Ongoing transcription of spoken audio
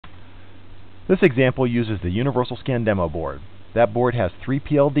This example uses the Universal Scan Demo board. That board has 3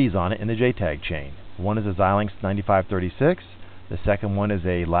 PLDs on it in the JTAG chain. One is a Xilinx 9536, the second one is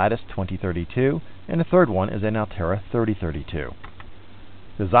a Lattice 2032, and the third one is an Altera 3032.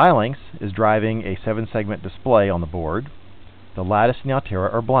 The Xilinx is driving a 7-segment display on the board. The Lattice and the Altera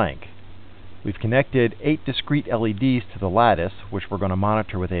are blank. We've connected 8 discrete LEDs to the Lattice, which we're going to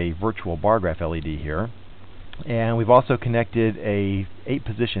monitor with a virtual bar graph LED here. And we've also connected a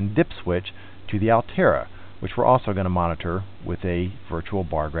 8-position dip switch to the Altera, which we're also going to monitor with a virtual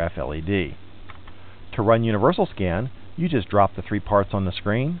bar graph LED. To run Universal Scan, you just drop the 3 parts on the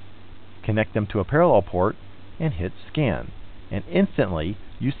screen, connect them to a parallel port, and hit Scan. And instantly,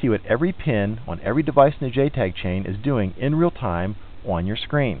 you see what every pin on every device in the JTAG chain is doing in real time on your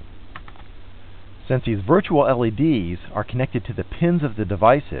screen. Since these virtual LEDs are connected to the pins of the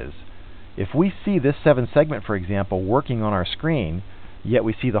devices, if we see this 7-segment, for example, working on our screen, yet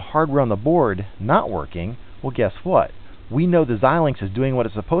we see the hardware on the board not working, well, guess what? We know the Xilinx is doing what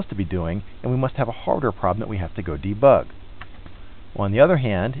it's supposed to be doing, and we must have a hardware problem that we have to go debug. Well, on the other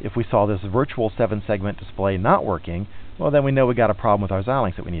hand, if we saw this virtual 7-segment display not working, well, then we know we got a problem with our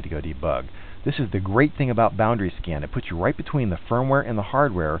Xilinx that we need to go debug. This is the great thing about boundary scan. It puts you right between the firmware and the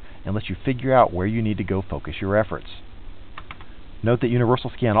hardware and lets you figure out where you need to go focus your efforts. Note that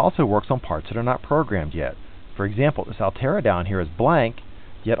Universal Scan also works on parts that are not programmed yet. For example, this Altera down here is blank,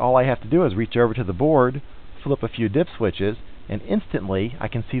 yet all I have to do is reach over to the board, flip a few dip switches, and instantly I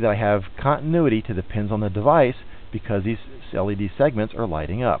can see that I have continuity to the pins on the device because these LED segments are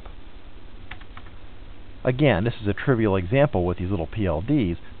lighting up. Again, this is a trivial example with these little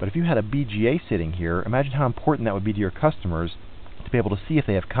PLDs, but if you had a BGA sitting here, imagine how important that would be to your customers to be able to see if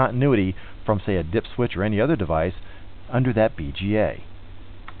they have continuity from, say, a dip switch or any other device under that BGA.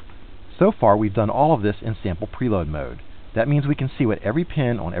 So far, we've done all of this in sample preload mode. That means we can see what every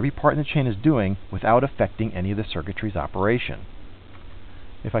pin on every part in the chain is doing without affecting any of the circuitry's operation.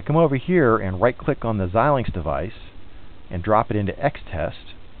 If I come over here and right-click on the Xilinx device and drop it into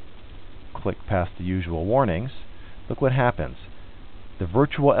X-Test, click past the usual warnings, look what happens. The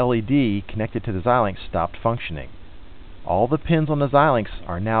virtual LED connected to the Xilinx stopped functioning. All the pins on the Xilinx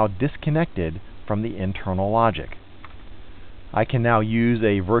are now disconnected from the internal logic. I can now use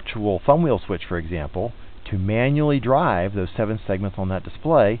a virtual thumb wheel switch, for example, to manually drive those 7 segments on that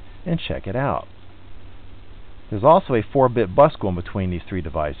display and check it out. There's also a 4-bit bus going between these 3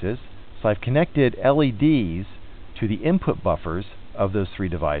 devices, so I've connected LEDs to the input buffers of those 3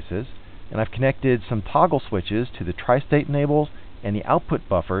 devices, and I've connected some toggle switches to the tri-state enables and the output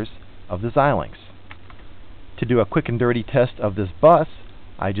buffers of the Xilinx. To do a quick and dirty test of this bus,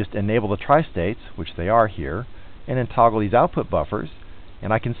 I just enable the tri-states, which they are here, and then toggle these output buffers,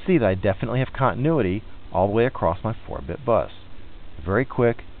 and I can see that I definitely have continuity all the way across my 4-bit bus. Very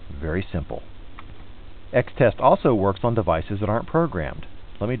quick, very simple. X-Test also works on devices that aren't programmed.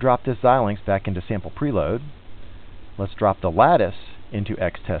 Let me drop this Xilinx back into sample preload. Let's drop the Lattice into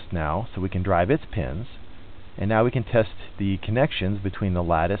X-Test now so we can drive its pins, and now we can test the connections between the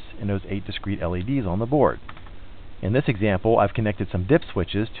Lattice and those 8 discrete LEDs on the board. In this example, I've connected some dip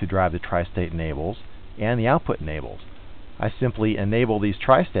switches to drive the tri-state enables and the output enables. I simply enable these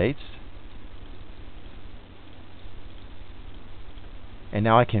tri-states, and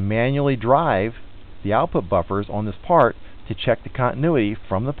now I can manually drive the output buffers on this part to check the continuity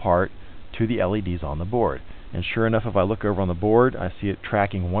from the part to the LEDs on the board. And sure enough, if I look over on the board, I see it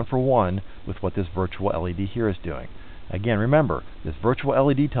tracking 1-for-1 with what this virtual LED here is doing. Again, remember, this virtual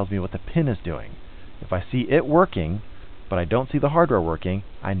LED tells me what the pin is doing. If I see it working, but I don't see the hardware working,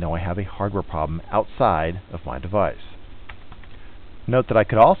 I know I have a hardware problem outside of my device. Note that I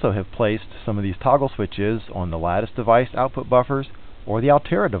could also have placed some of these toggle switches on the Lattice device output buffers or the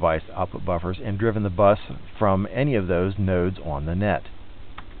Altera device output buffers and driven the bus from any of those nodes on the net.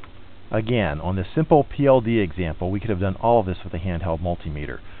 Again, on this simple PLD example, we could have done all of this with a handheld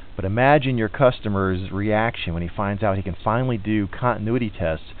multimeter. But imagine your customer's reaction when he finds out he can finally do continuity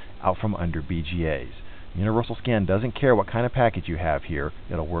tests out from under BGAs. Universal Scan doesn't care what kind of package you have here,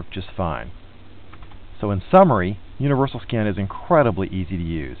 it'll work just fine. So in summary, Universal Scan is incredibly easy to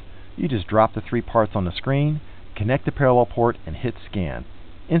use. You just drop the 3 parts on the screen, connect the parallel port, and hit Scan.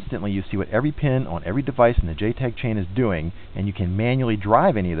 Instantly you see what every pin on every device in the JTAG chain is doing, and you can manually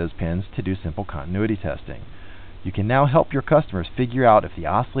drive any of those pins to do simple continuity testing. You can now help your customers figure out if the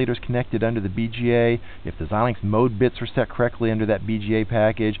oscillator is connected under the BGA, if the Xilinx mode bits are set correctly under that BGA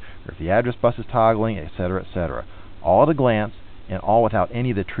package, or if the address bus is toggling, etc., etc. All at a glance, and all without any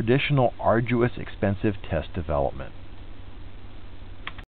of the traditional, arduous, expensive test development.